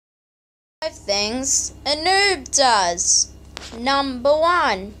5 things a noob does. Number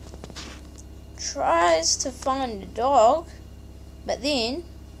 1. Tries to find a dog, but then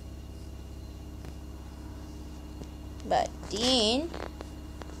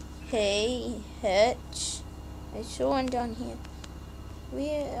he hits. I saw one down here.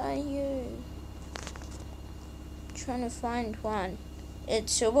 Where are you? Trying to find one.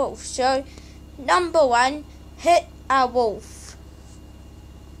 It's a wolf. So, number 1, hit a wolf.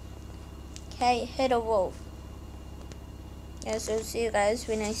 Okay, hit a wolf. Yes, I'll see you guys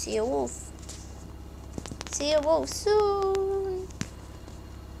when I see a wolf. See a wolf soon.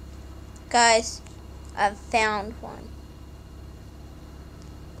 Guys, I've found one.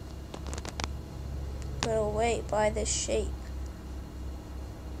 Gotta wait by the sheep.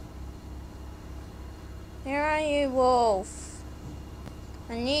 Where are you, wolf?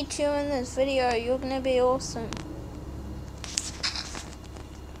 I need you in this video. You're gonna be awesome.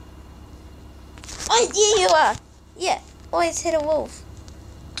 Oh, there you are. Yeah, always hit a wolf.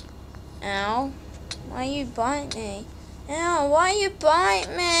 Ow. Why you bite me? Ow, why you bite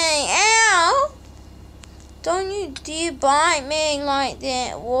me? Ow! Don't you dare bite me like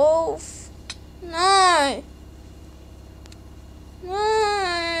that, wolf. No. No.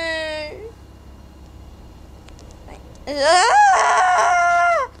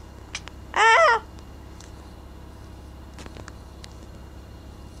 Ah! Ah!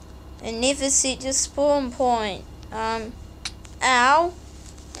 I never set the spawn point. Ow.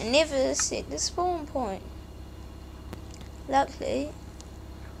 I never set the spawn point. Luckily.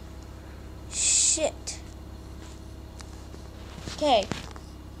 Shit. Okay.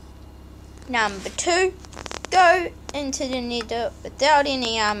 Number 2. Go into the nether without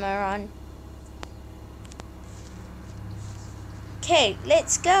any armor on. Okay,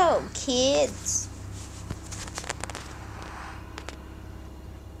 let's go, kids.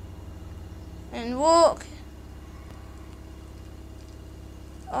 And walk.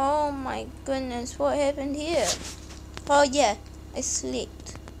 Oh my goodness, what happened here? Oh yeah, I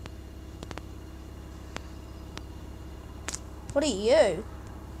slept. What are you?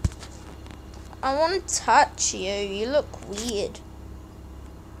 I want to touch you. You look weird.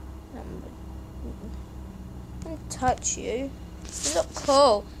 I want to touch you. You look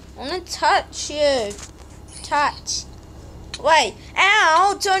cool. I want to touch you. Touch. Wait.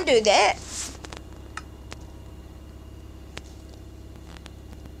 Ow! Don't do that.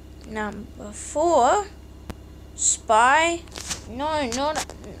 Number 4. Spy. No, not.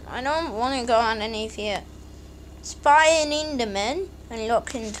 I don't want to go underneath here. Spy an Enderman and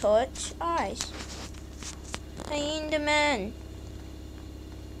look into its eyes. Hey, Enderman.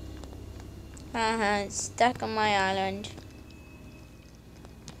 It's stuck on my island.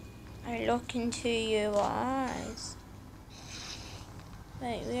 I look into your eyes.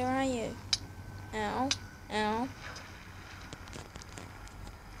 Wait, where are you? Ow, ow.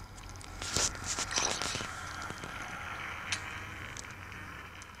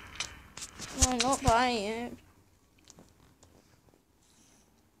 No, not by you.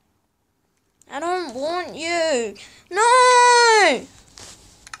 I don't want you. No!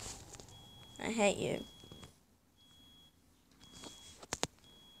 I hate you.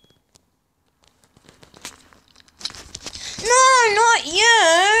 No, not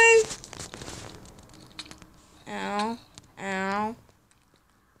you! Ow, ow.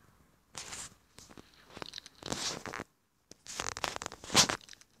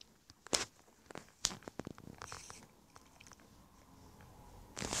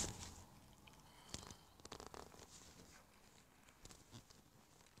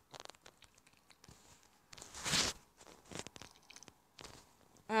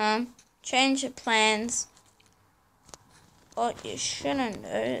 Change your plans. What you shouldn't do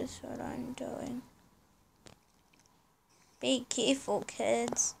is what I'm doing. Be careful,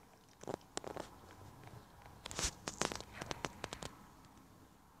 kids.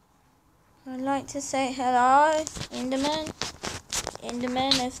 I'd like to say hello, Enderman.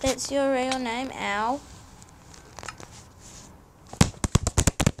 Enderman, if that's your real name. Ow.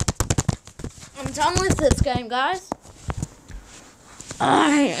 I'm done with this game, guys.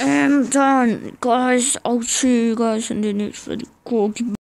 I am done, guys. I'll see you guys in the next video.